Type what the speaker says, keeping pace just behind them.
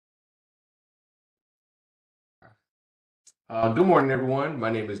Good morning, everyone.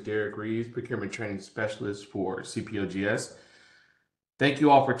 My name is Derek Reeves, Procurement Training Specialist for CPOGS. Thank you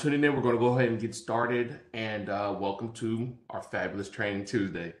all for tuning in. We're going to go ahead and get started, and welcome to our fabulous Training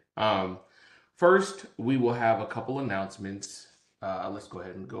Tuesday. First, we will have a couple announcements. Let's go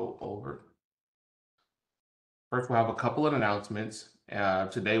ahead and go over. First, we'll have a couple of announcements.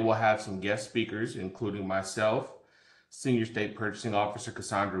 Today, we'll have some guest speakers, including myself, Senior State Purchasing Officer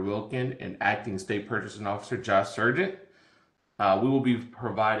Cassandra Wilkin, and Acting State Purchasing Officer Josh Sargent. We will be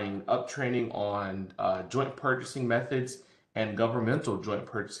providing training on joint purchasing methods and Governmental Joint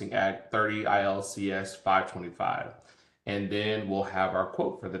Purchasing Act 30 ILCS 525. And then we'll have our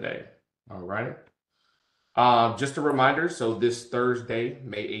quote for the day. All right. Just a reminder, so this Thursday,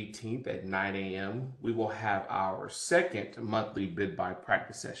 May 18th at 9 a.m., we will have our second monthly bid buy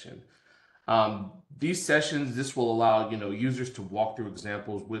practice session. These sessions, this will allow users to walk through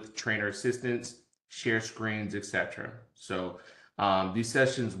examples with trainer assistance, share screens, etc. So these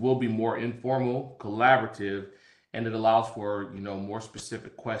sessions will be more informal, collaborative, and it allows for more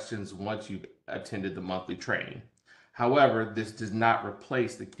specific questions once you've attended the monthly training. However, this does not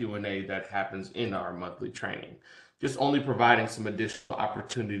replace the Q&A that happens in our monthly training, just only providing some additional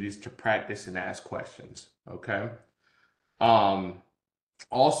opportunities to practice and ask questions. Okay.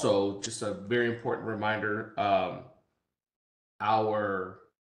 Also, just a very important reminder,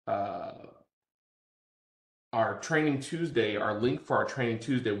 our Training Tuesday, our link for our Training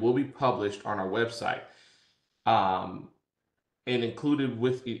Tuesday will be published on our website, and included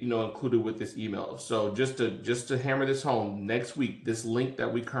with this email. So just to hammer this home, next week this link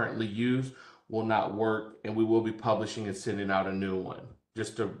that we currently use will not work, and we will be publishing and sending out a new one.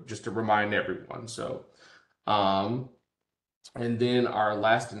 Just to remind everyone. So, and then our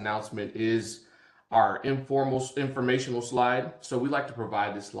last announcement is our informal informational slide. So we like to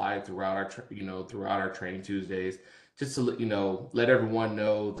provide this slide throughout our Training Tuesdays, just to let everyone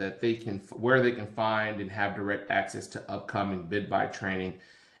know that where they can find and have direct access to upcoming bid buy training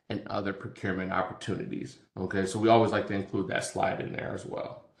and other procurement opportunities. Okay, so we always like to include that slide in there as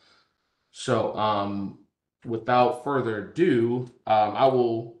well. So without further ado,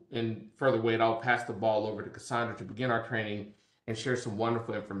 I'll pass the ball over to Cassandra to begin our training and share some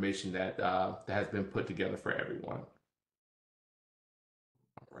wonderful information that has been put together for everyone.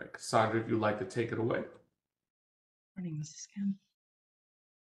 All right, Cassandra, if you'd like to take it away. Morning, Mrs. Kim.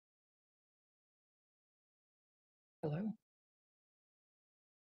 Hello.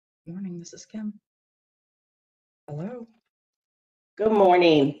 Morning, Mrs. Kim. Hello. Good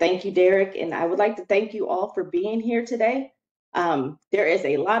morning. Thank you, Derek. And I would like to thank you all for being here today. There is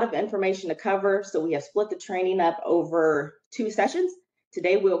a lot of information to cover, so we have split the training up over 2 sessions.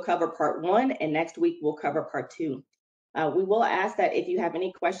 Today we'll cover part 1, and next week we'll cover part 2. We will ask that if you have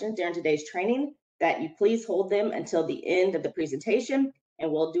any questions during today's training, that you please hold them until the end of the presentation,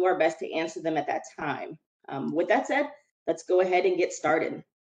 and we'll do our best to answer them at that time. With that said, let's go ahead and get started.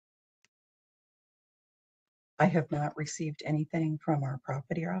 I have not received anything from our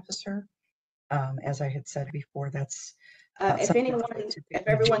property officer. As I had said before, that's if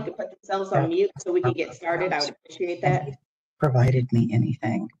everyone could put themselves on mute so we can get started, I would appreciate that. Provided me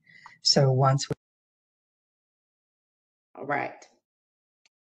anything. So once we... All right.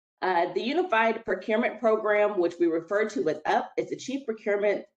 The Unified Procurement Program, which we refer to as UP, is the Chief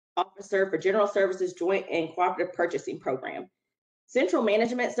Procurement Officer for General Services Joint and Cooperative Purchasing Program. Central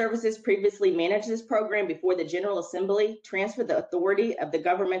Management Services previously managed this program before the General Assembly transferred the authority of the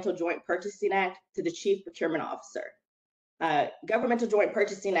Governmental Joint Purchasing Act to the Chief Procurement Officer. Governmental Joint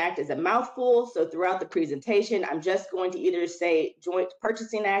Purchasing Act is a mouthful, so throughout the presentation, I'm just going to either say Joint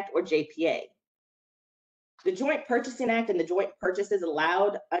Purchasing Act or JPA. The Joint Purchasing Act and the joint purchases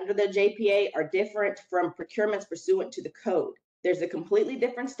allowed under the JPA are different from procurements pursuant to the code. There's a completely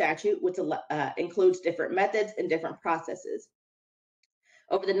different statute which includes different methods and different processes.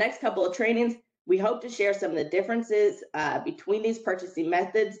 Over the next couple of trainings, we hope to share some of the differences between these purchasing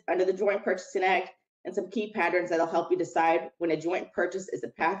methods under the Joint Purchasing Act and some key patterns that'll help you decide when a joint purchase is a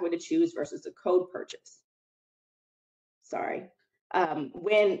pathway to choose versus a code purchase. Sorry.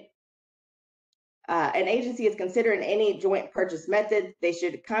 When an agency is considering any joint purchase method, they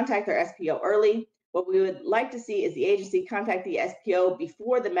should contact their SPO early. What we would like to see is the agency contact the SPO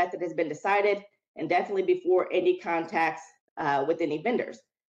before the method has been decided, and definitely before any contacts with any vendors.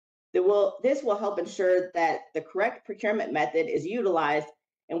 This will help ensure that the correct procurement method is utilized,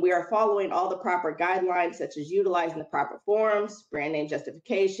 and we are following all the proper guidelines, such as utilizing the proper forms, brand name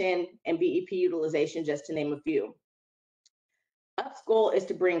justification, and BEP utilization, just to name a few. UP's goal is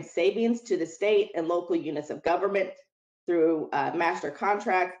to bring savings to the state and local units of government through master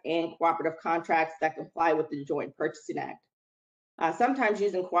contracts and cooperative contracts that comply with the Joint Purchasing Act. Sometimes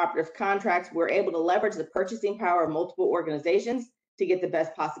using cooperative contracts, we're able to leverage the purchasing power of multiple organizations to get the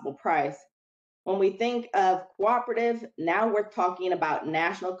best possible price. When we think of cooperative, now we're talking about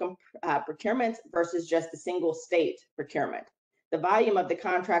national procurements versus just a single state procurement. The volume of the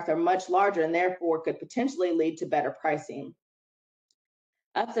contracts are much larger and therefore could potentially lead to better pricing.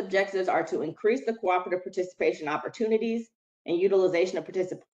 UP's objectives are to increase the cooperative participation opportunities and utilization of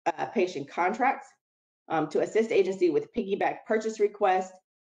participation contracts, to assist agency with piggyback purchase requests,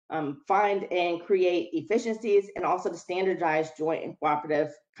 find and create efficiencies, and also to standardize joint and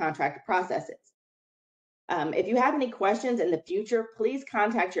cooperative contract processes. If you have any questions in the future, please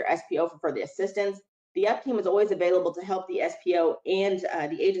contact your SPO for further assistance. The UP team is always available to help the SPO and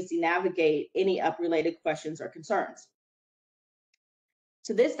the agency navigate any UP-related questions or concerns.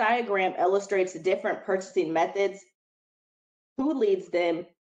 So this diagram illustrates the different purchasing methods, who leads them,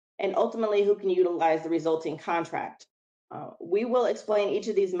 and ultimately who can utilize the resulting contract. We will explain each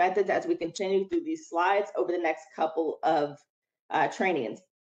of these methods as we continue through these slides over the next couple of trainings.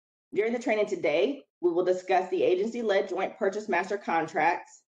 During the training today, we will discuss the agency-led joint purchase master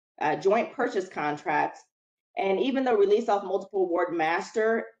contracts, joint purchase contracts, and even though release off multiple award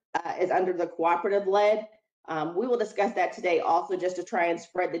master is under the cooperative-led, we will discuss that today also just to try and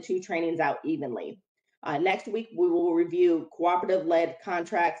spread the two trainings out evenly. Next week, we will review cooperative-led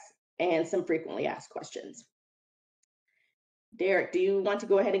contracts and some frequently asked questions. Derek, do you want to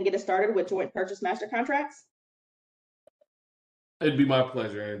go ahead and get us started with joint purchase master contracts? It'd be my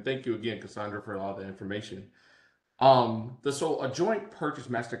pleasure, and thank you again, Cassandra, for all the information. So a joint purchase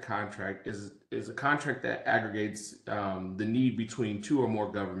master contract is a contract that aggregates the need between two or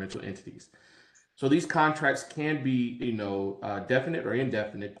more governmental entities. So these contracts can be, definite or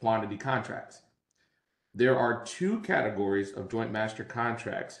indefinite quantity contracts. There are two categories of joint master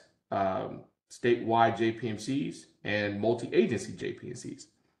contracts, statewide JPMCs and multi-agency JPMCs.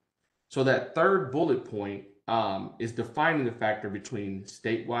 So that third bullet point is defining the factor between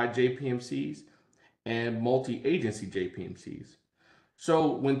statewide JPMCs and multi-agency JPMCs.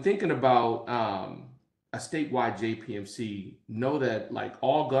 So when thinking about a statewide JPMC, know that like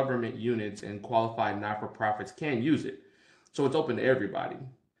all government units and qualified not-for-profits can use it. So it's open to everybody.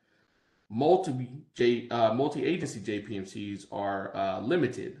 Multi-agency JPMCs are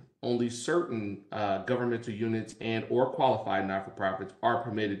limited. Only certain governmental units and or qualified not-for-profits are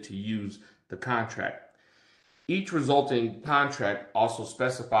permitted to use the contract. Each resulting contract also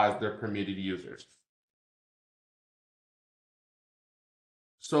specifies their permitted users.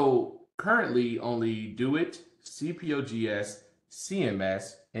 So currently only DO-IT, CPOGS,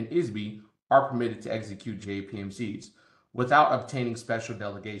 CMS, and ISB are permitted to execute JPMCs without obtaining special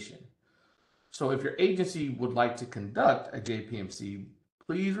delegation. So if your agency would like to conduct a JPMC,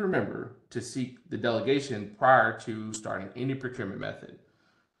 please remember to seek the delegation prior to starting any procurement method.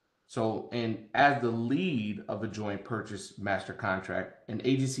 So, and as the lead of a joint purchase master contract, an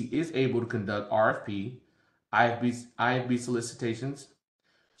agency is able to conduct RFP, IFB solicitations,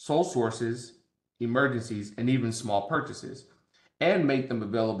 sole sources, emergencies, and even small purchases, and make them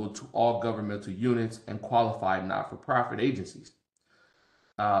available to all governmental units and qualified not-for-profit agencies.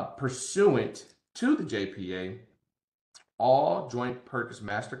 Pursuant to the JPA, all joint purchase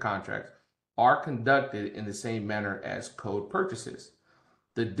master contracts are conducted in the same manner as code purchases.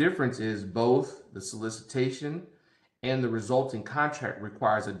 The difference is both the solicitation and the resulting contract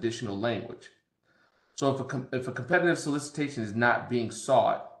requires additional language. So if a competitive solicitation is not being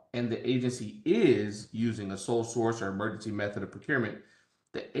sought and the agency is using a sole source or emergency method of procurement,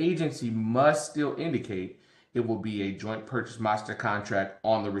 the agency must still indicate it will be a joint purchase master contract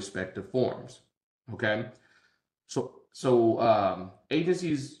on the respective forms. Okay, so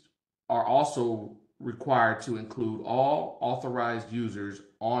agencies are also required to include all authorized users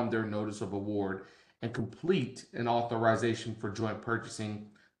on their notice of award and complete an authorization for joint purchasing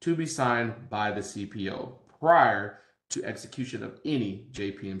to be signed by the CPO prior to execution of any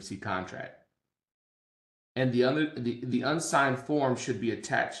JPMC contract. And the unsigned form should be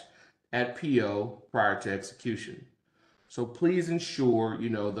attached at PO prior to execution. So please ensure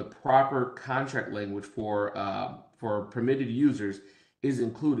the proper contract language for permitted users is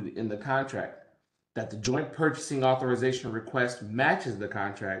included in the contract, that the joint purchasing authorization request matches the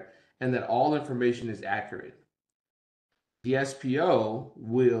contract, and that all information is accurate. The SPO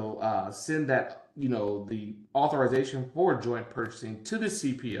will send that, the authorization for joint purchasing to the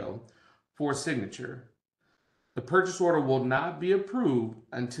CPO for signature. The purchase order will not be approved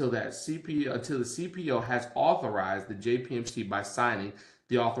until the CPO has authorized the JPMC by signing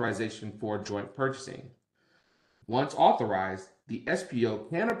the authorization for joint purchasing. Once authorized, the SPO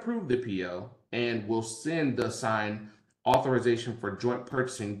can approve the PO and will send the signed authorization for joint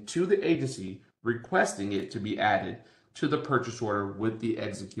purchasing to the agency requesting it to be added to the purchase order with the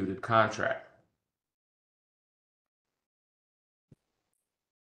executed contract.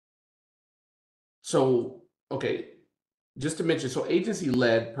 So, okay, just to mention, so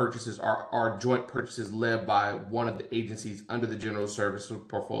agency-led purchases are joint purchases led by one of the agencies under the general services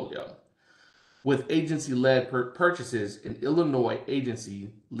portfolio. With agency-led purchases, an Illinois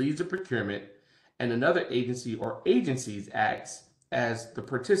agency leads a procurement and another agency or agencies acts as the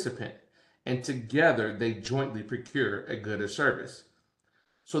participant, and together they jointly procure a good or service.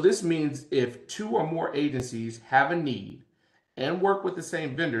 So this means if two or more agencies have a need and work with the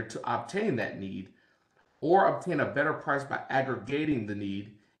same vendor to obtain that need, or obtain a better price by aggregating the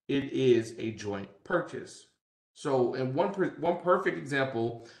need, it is a joint purchase. So, and one perfect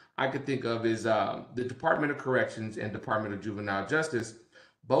example I could think of is the Department of Corrections and Department of Juvenile Justice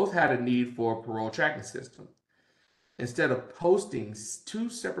both had a need for a parole tracking system. Instead of posting two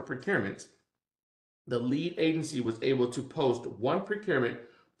separate procurements, the lead agency was able to post one procurement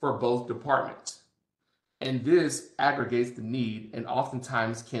for both departments. And this aggregates the need and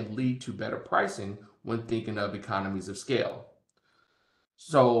oftentimes can lead to better pricing when thinking of economies of scale.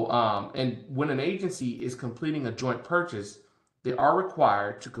 So, and when an agency is completing a joint purchase, they are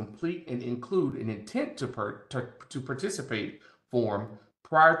required to complete and include an intent to participate form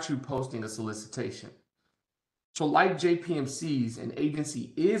prior to posting a solicitation. So like JPMCs, an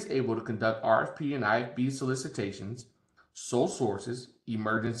agency is able to conduct RFP and IFB solicitations, sole sources,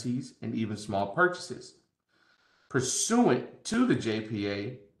 emergencies, and even small purchases. Pursuant to the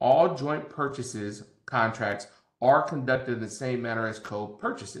JPA, all joint purchases contracts are conducted in the same manner as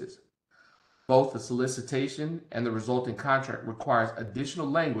co-purchases. Both the solicitation and the resulting contract requires additional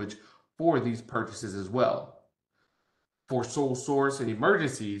language for these purchases as well. For sole source and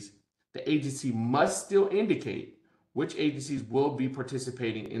emergencies, the agency must still indicate which agencies will be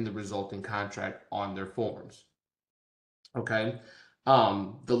participating in the resulting contract on their forms. Okay.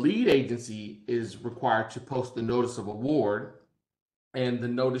 The lead agency is required to post the notice of award, and the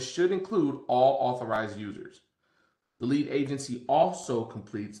notice should include all authorized users. The lead agency also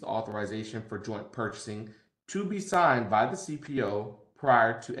completes the authorization for joint purchasing to be signed by the CPO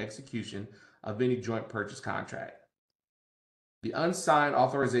prior to execution of any joint purchase contract. The unsigned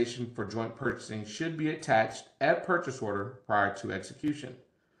authorization for joint purchasing should be attached at purchase order prior to execution.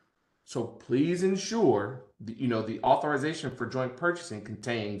 So please ensure that the authorization for joint purchasing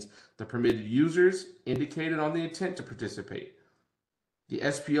contains the permitted users indicated on the intent to participate. The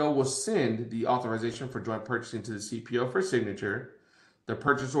SPO will send the authorization for joint purchasing to the CPO for signature. The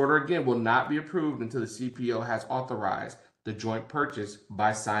purchase order again will not be approved until the CPO has authorized the joint purchase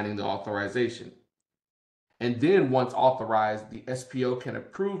by signing the authorization. And then once authorized, the SPO can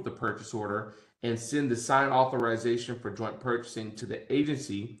approve the purchase order and send the signed authorization for joint purchasing to the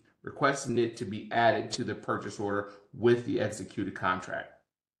agency requesting it to be added to the purchase order with the executed contract.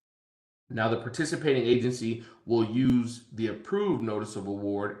 Now, the participating agency will use the approved notice of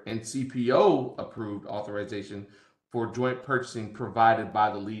award and CPO approved authorization for joint purchasing provided by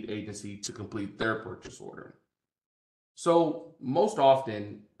the lead agency to complete their purchase order. So most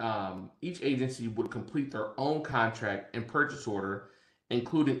often, each agency would complete their own contract and purchase order,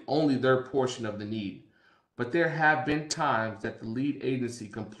 including only their portion of the need. But there have been times that the lead agency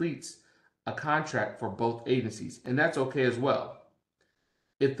completes a contract for both agencies, and that's okay as well.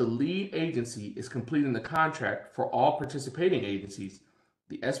 If the lead agency is completing the contract for all participating agencies,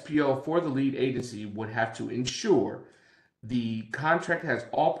 the SPO for the lead agency would have to ensure the contract has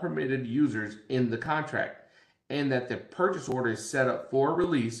all permitted users in the contract and that the purchase order is set up for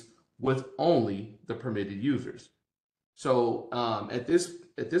release with only the permitted users. So at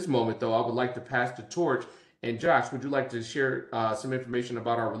this moment, though, I would like to pass the torch. And Josh, would you like to share some information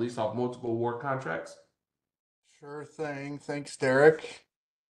about our release of multiple award contracts? Sure thing. Thanks, Derek.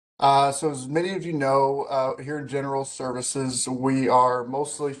 So as many of you know, here in General Services, we are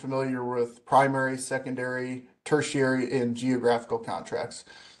mostly familiar with primary, secondary, tertiary, and geographical contracts.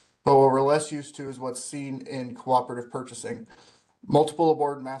 But what we're less used to is what's seen in cooperative purchasing. Multiple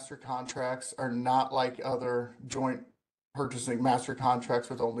award master contracts are not like other joint purchasing master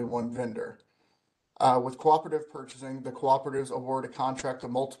contracts with only one vendor. With cooperative purchasing, the cooperatives award a contract to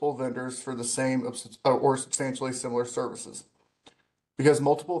multiple vendors for the same or substantially similar services. Because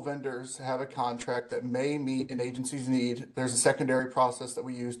multiple vendors have a contract that may meet an agency's need, there's a secondary process that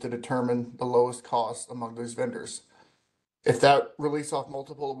we use to determine the lowest cost among those vendors. If that release off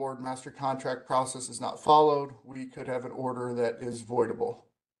multiple award master contract process is not followed, we could have an order that is voidable.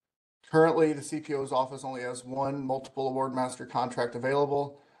 Currently, the CPO's office only has one multiple award master contract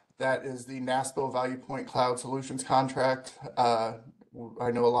available. That is the NASPO Value Point Cloud Solutions contract. I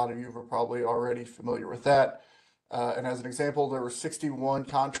know a lot of you are probably already familiar with that. And as an example, there were 61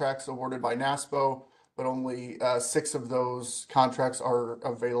 contracts awarded by NASPO, but only 6 of those contracts are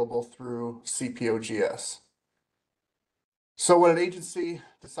available through CPOGS. So when an agency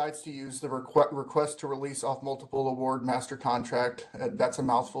decides to use the request to release off multiple award master contract, that's a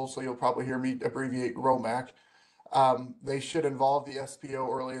mouthful, so you'll probably hear me abbreviate ROMAC, they should involve the SPO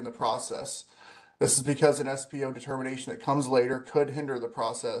early in the process. This is because an SPO determination that comes later could hinder the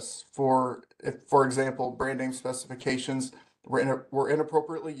process. For example, brand name specifications were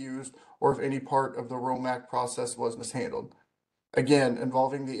inappropriately used, or if any part of the ROMAC process was mishandled. Again,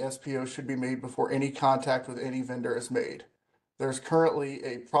 involving the SPO should be made before any contact with any vendor is made. There's currently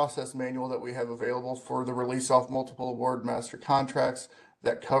a process manual that we have available for the release off multiple award master contracts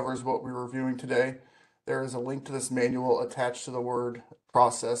that covers what we're reviewing today. There is a link to this manual attached to the word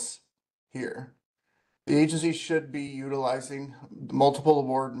process here. The agency should be utilizing the multiple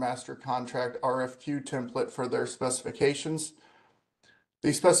award master contract RFQ template for their specifications.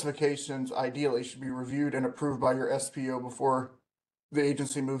 These specifications ideally should be reviewed and approved by your SPO before the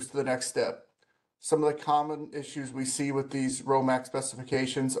agency moves to the next step. Some of the common issues we see with these ROMAC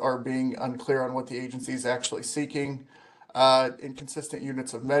specifications are being unclear on what the agency is actually seeking, inconsistent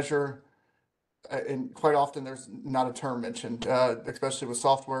units of measure, and quite often there's not a term mentioned, especially with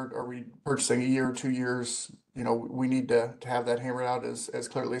software. Are we purchasing a year or 2 years? You know, we need to have that hammered out as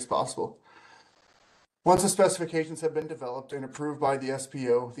clearly as possible. Once the specifications have been developed and approved by the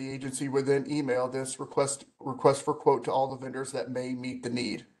SPO, the agency would then email this request for quote to all the vendors that may meet the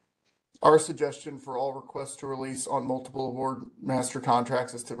need. Our suggestion for all requests to release on multiple award master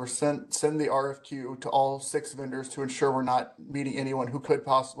contracts is to send the RFQ to all 6 vendors to ensure we're not meeting anyone who could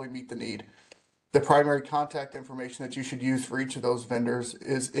possibly meet the need. The primary contact information that you should use for each of those vendors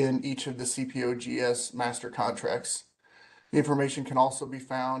is in each of the CPOGS master contracts. The information can also be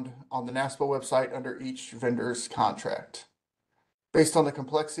found on the NASPO website under each vendor's contract. Based on the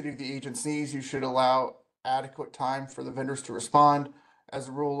complexity of the agent's needs, you should allow adequate time for the vendors to respond. As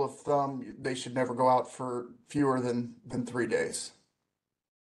a rule of thumb, they should never go out for fewer than 3 days.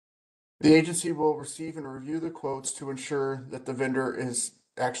 The agency will receive and review the quotes to ensure that the vendor is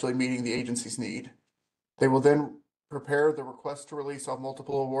actually meeting the agency's need. They will then prepare the request to release off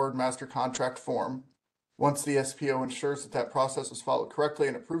multiple award master contract form. Once the SPO ensures that process was followed correctly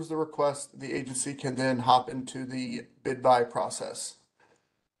and approves the request, the agency can then hop into the bid buy process.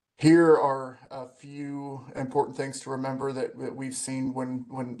 Here are a few important things to remember that we've seen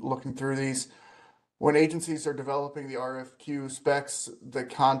when looking through these. When agencies are developing the RFQ specs, the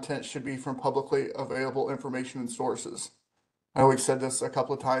content should be from publicly available information and sources. I know we've said this a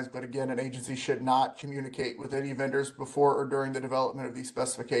couple of times, but again, an agency should not communicate with any vendors before or during the development of these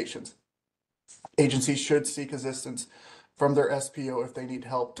specifications. Agencies should seek assistance from their SPO if they need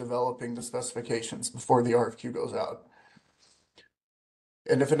help developing the specifications before the RFQ goes out.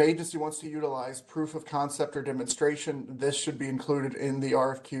 And if an agency wants to utilize proof of concept or demonstration, this should be included in the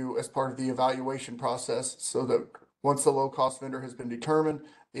RFQ as part of the evaluation process so that once the low-cost vendor has been determined,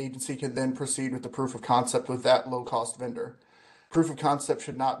 the agency can then proceed with the proof of concept with that low-cost vendor. Proof of concept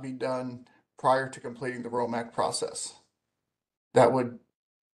should not be done prior to completing the ROMAC process. That would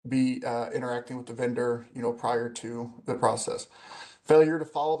be interacting with the vendor, prior to the process. Failure to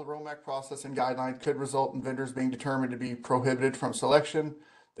follow the ROMAC process and guideline could result in vendors being determined to be prohibited from selection,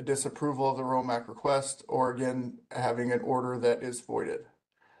 the disapproval of the ROMAC request, or again, having an order that is voided.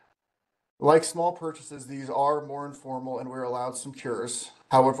 Like small purchases, these are more informal and we're allowed some cures.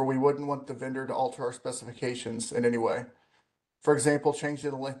 However, we wouldn't want the vendor to alter our specifications in any way. For example, changing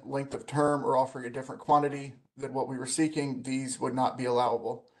the length of term or offering a different quantity than what we were seeking, these would not be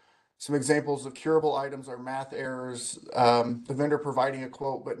allowable. Some examples of curable items are math errors, the vendor providing a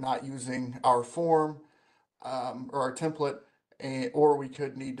quote but not using our form or our template, or we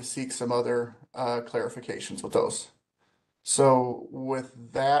could need to seek some other clarifications with those. So with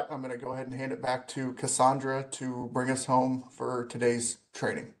that, I'm going to go ahead and hand it back to Cassandra to bring us home for today's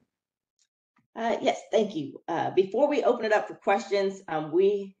training. Yes, thank you. Before we open it up for questions, on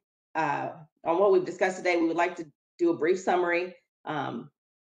what we've discussed today, we would like to do a brief summary.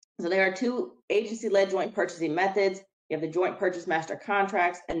 So there are 2 agency-led joint purchasing methods. You have the joint purchase master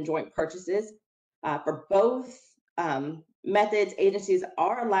contracts and joint purchases. For both methods, agencies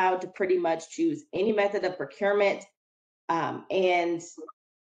are allowed to pretty much choose any method of procurement, and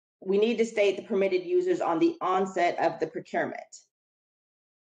we need to state the permitted users on the onset of the procurement.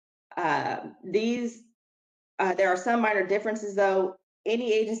 There are some minor differences though.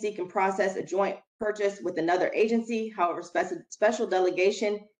 Any agency can process a joint purchase with another agency. However, special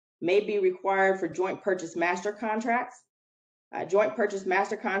delegation may be required for joint purchase master contracts. Joint purchase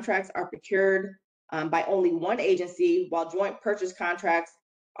master contracts are procured by only one agency, while joint purchase contracts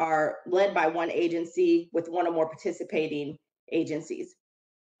are led by one agency with one or more participating agencies.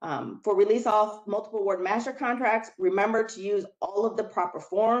 For release off multiple award master contracts, remember to use all of the proper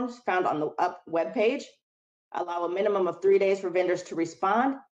forms found on the UP webpage. Allow a minimum of 3 days for vendors to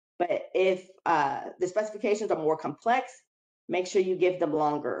respond, but if the specifications are more complex, make sure you give them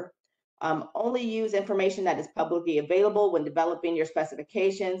longer. Only use information that is publicly available when developing your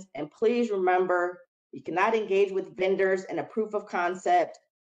specifications, and please remember you cannot engage with vendors in a proof of concept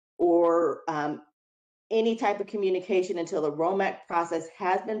or any type of communication until the ROMAC process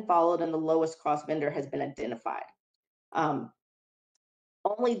has been followed and the lowest cost vendor has been identified.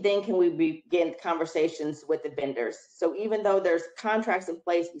 Only then can we begin conversations with the vendors. So even though there's contracts in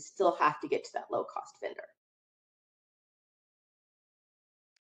place, we still have to get to that low cost vendor.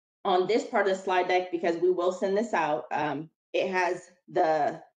 On this part of the slide deck, because we will send this out, it has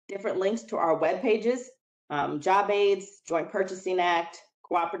the different links to our web pages, job aids, Joint Purchasing Act,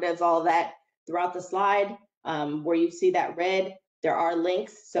 cooperatives, all of that throughout the slide. Where you see that red, there are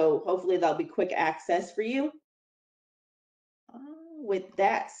links, so hopefully that'll be quick access for you. With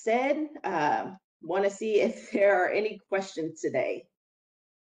that said, want to see if there are any questions today.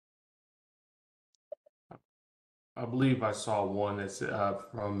 I believe I saw one that's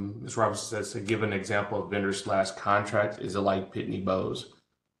from Ms. Robinson, says to give an example of vendor/contract. Is it like Pitney Bowes?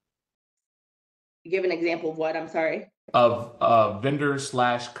 Give an example of what? I'm sorry. Of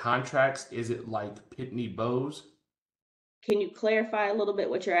vendor/contracts, is it like Pitney Bowes? Can you clarify a little bit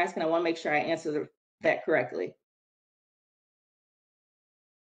what you're asking? I want to make sure I answer that correctly.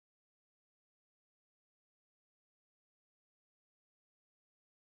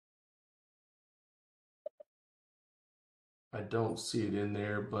 I don't see it in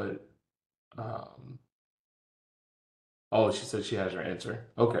there, but oh, she said she has her answer.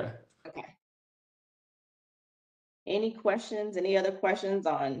 Okay. Okay. Any questions? Any other questions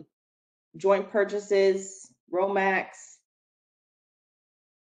on joint purchases, ROMACs?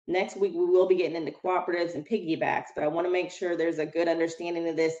 Next week, we will be getting into cooperatives and piggybacks, but I want to make sure there's a good understanding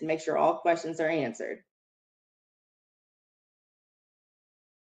of this and make sure all questions are answered.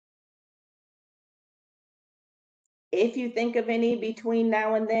 If you think of any between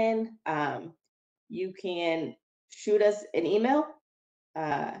now and then, you can shoot us an email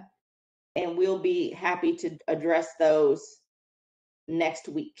and we'll be happy to address those next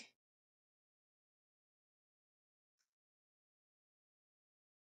week.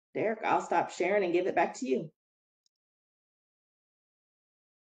 Derek, I'll stop sharing and give it back to you.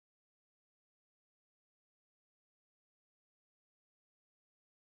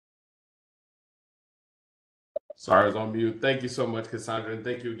 Sorry, I was on mute. Thank you so much, Cassandra, and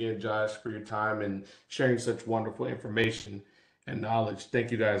thank you again, Josh, for your time and sharing such wonderful information and knowledge.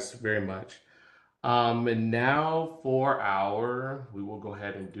 Thank you guys very much. And now we will go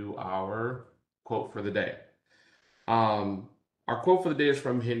ahead and do our quote for the day. Our quote for the day is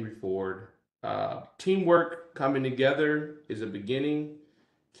from Henry Ford. Teamwork coming together is a beginning.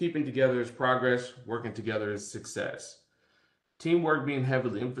 Keeping together is progress. Working together is success. Teamwork being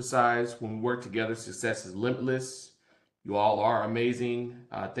heavily emphasized. When we work together, success is limitless. You all are amazing.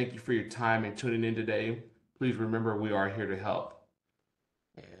 Thank you for your time and tuning in today. Please remember we are here to help.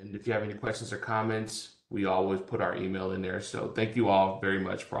 And if you have any questions or comments, we always put our email in there. So thank you all very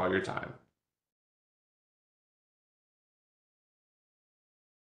much for all your time.